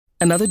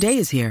Another day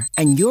is here,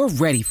 and you're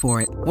ready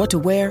for it. What to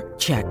wear?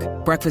 Check.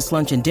 Breakfast,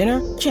 lunch, and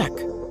dinner? Check.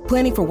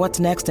 Planning for what's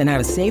next and how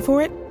to save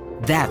for it?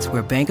 That's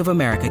where Bank of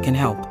America can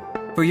help.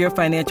 For your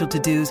financial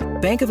to-dos,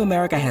 Bank of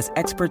America has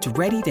experts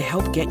ready to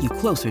help get you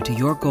closer to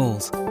your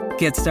goals.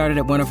 Get started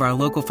at one of our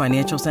local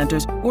financial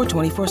centers or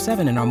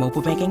 24/7 in our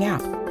mobile banking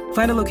app.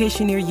 Find a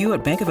location near you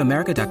at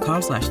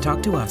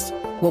bankofamerica.com/talktous.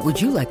 What would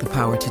you like the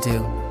power to do?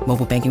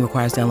 Mobile banking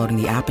requires downloading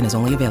the app and is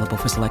only available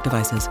for select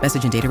devices.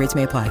 Message and data rates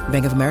may apply.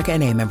 Bank of America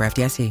N.A., member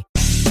FDIC.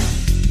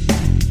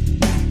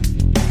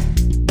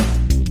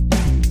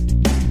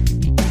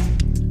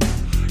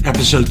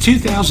 Episode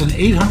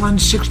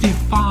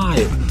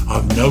 2865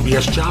 of No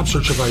BS Job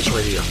Search Advice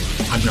Radio.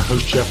 I'm your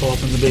host, Jeff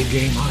Altman, the Big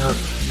Game Hunter,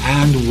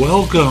 and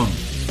welcome.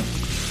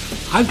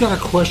 I've got a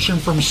question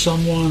from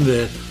someone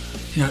that,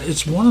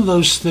 it's one of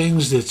those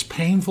things that's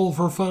painful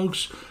for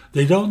folks.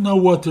 They don't know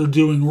what they're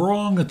doing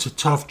wrong. It's a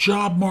tough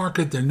job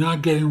market. They're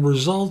not getting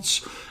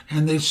results,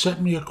 and they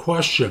sent me a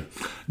question.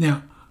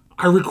 Now,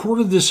 I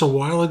recorded this a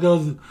while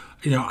ago.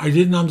 I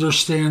didn't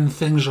understand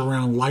things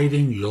around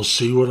lighting. You'll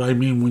see what I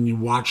mean when you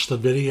watch the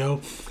video.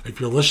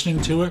 If you're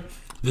listening to it,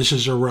 this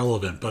is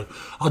irrelevant. But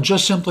I'll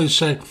just simply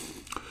say,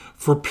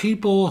 for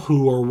people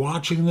who are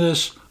watching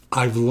this,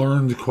 I've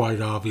learned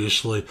quite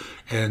obviously,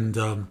 and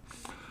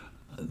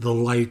the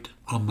light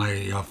on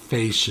my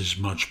face is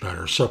much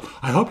better. So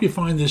I hope you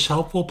find this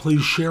helpful.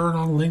 Please share it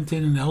on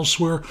LinkedIn and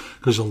elsewhere,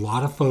 because a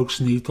lot of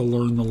folks need to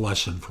learn the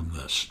lesson from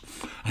this.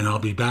 And I'll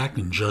be back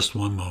in just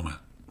one moment.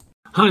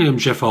 Hi, I'm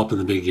Jeff Altman,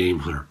 the Big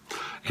Game Hunter,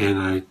 and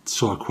I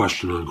saw a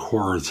question on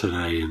Quora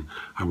today, and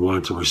I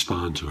wanted to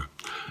respond to it.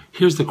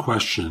 Here's the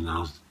question, and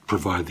I'll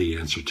provide the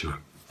answer to it.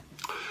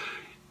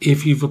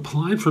 If you've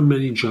applied for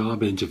many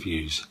job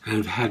interviews and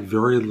have had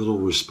very little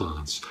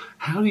response,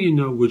 how do you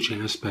know which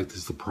aspect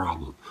is the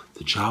problem?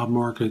 The job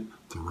market,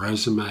 the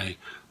resume,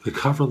 the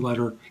cover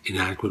letter,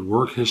 inadequate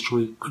work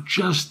history, or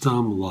just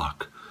dumb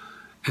luck?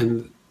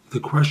 And the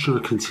questioner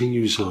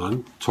continues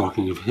on,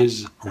 talking of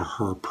his or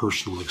her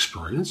personal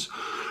experience.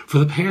 For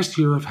the past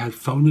year, I've had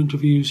phone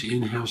interviews,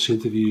 in-house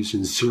interviews,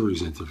 and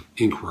series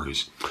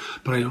inquiries.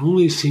 But I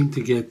only seem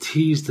to get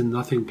teased and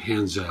nothing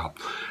pans out.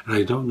 And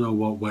I don't know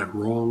what went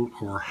wrong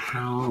or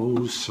how,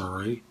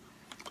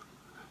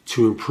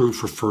 to improve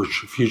for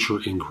future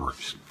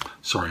inquiries.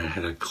 Sorry, I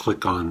had to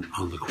click on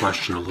the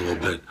question a little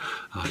bit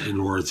in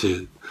order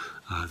to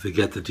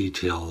get the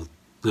detail,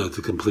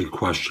 the complete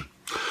question.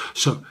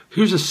 So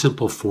here's a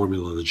simple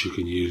formula that you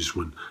can use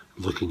when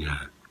looking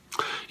at it.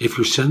 If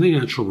you're sending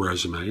out your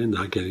resume and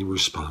not getting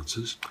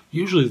responses,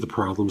 usually the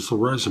problem's the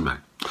resume.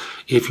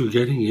 If you're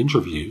getting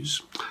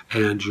interviews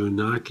and you're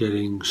not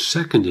getting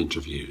second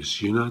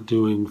interviews, you're not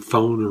doing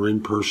phone or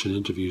in-person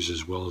interviews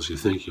as well as you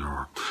think you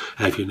are,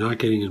 and if you're not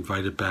getting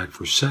invited back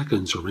for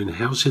seconds or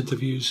in-house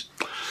interviews,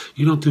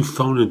 you don't do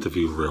phone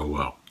interview real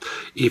well.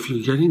 If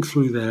you're getting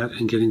through that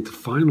and getting to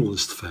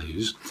finalist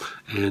phase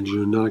and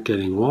you're not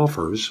getting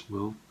offers,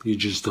 well, you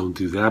just don't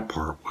do that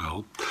part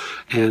well.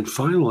 And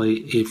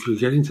finally, if you're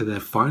getting to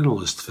that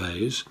finalist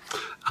phase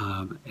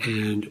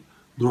and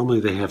normally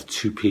they have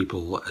two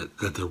people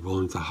that they're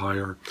willing to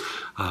hire,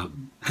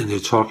 and they're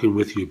talking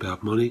with you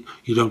about money,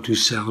 you don't do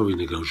salary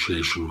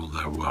negotiation all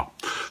that well.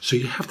 So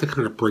you have to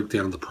kind of break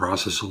down the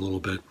process a little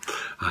bit.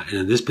 And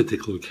in this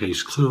particular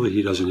case, clearly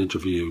he doesn't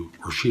interview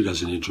or she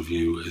doesn't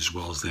interview as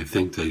well as they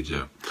think they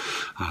do.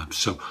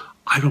 So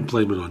I don't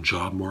blame it on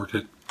job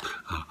market.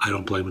 I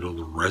don't blame it on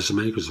the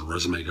resume, because the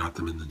resume got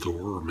them in the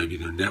door, or maybe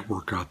their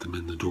network got them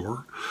in the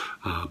door.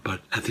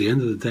 But at the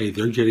end of the day,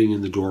 they're getting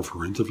in the door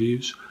for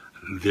interviews.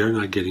 They're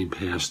not getting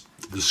past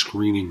the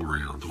screening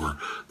round or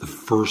the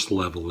first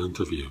level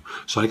interview.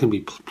 So I can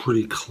be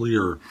pretty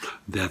clear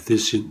that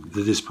this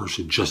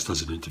person just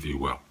doesn't interview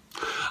well.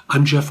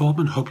 I'm Jeff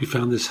Altman. Hope you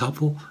found this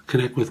helpful.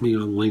 Connect with me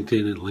on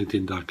LinkedIn at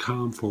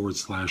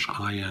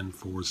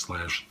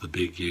linkedin.com/IN/The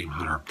Big Game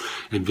Hunter,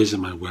 and visit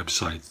my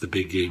website,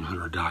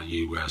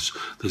 thebiggamehunter.us.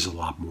 There's a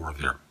lot more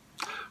there.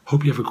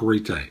 Hope you have a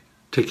great day.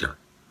 Take care.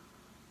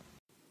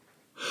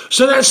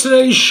 So that's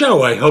today's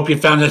show. I hope you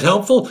found it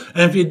helpful.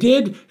 And if you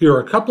did, here are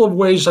a couple of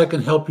ways I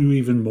can help you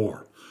even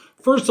more.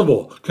 First of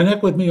all,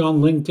 connect with me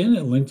on LinkedIn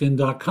at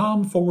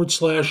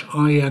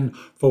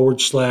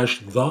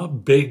linkedin.com/IN/The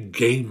Big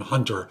Game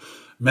Hunter.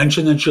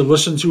 Mention that you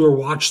listen to or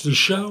watch the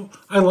show.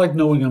 I like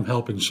knowing I'm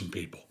helping some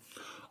people.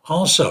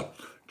 Also,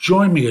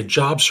 join me at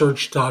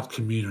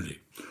jobsearch.community.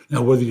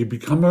 Now, whether you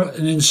become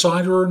an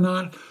insider or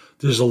not,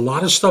 there's a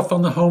lot of stuff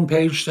on the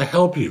homepage to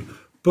help you.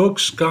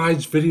 Books,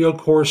 guides, video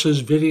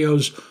courses,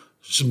 videos,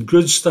 some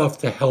good stuff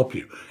to help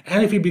you.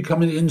 And if you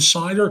become an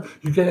insider,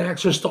 you get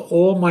access to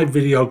all my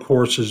video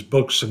courses,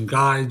 books, and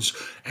guides,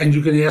 and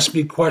you can ask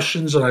me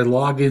questions, and I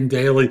log in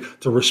daily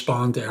to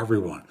respond to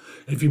everyone.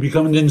 If you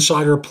become an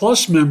Insider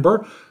Plus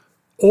member,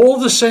 all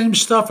the same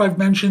stuff I've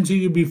mentioned to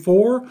you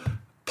before,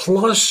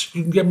 plus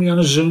you can get me on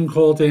a Zoom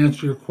call to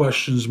answer your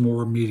questions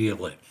more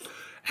immediately.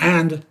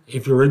 And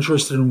if you're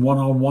interested in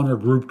one-on-one or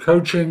group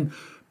coaching,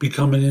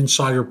 become an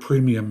Insider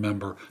Premium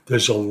member.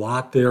 There's a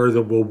lot there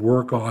that we'll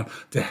work on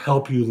to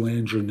help you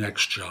land your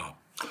next job.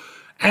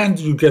 and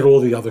you get all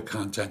the other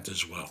content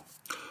as well.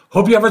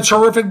 Hope you have a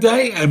terrific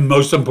day, and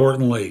most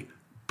importantly,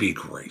 be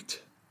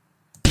great.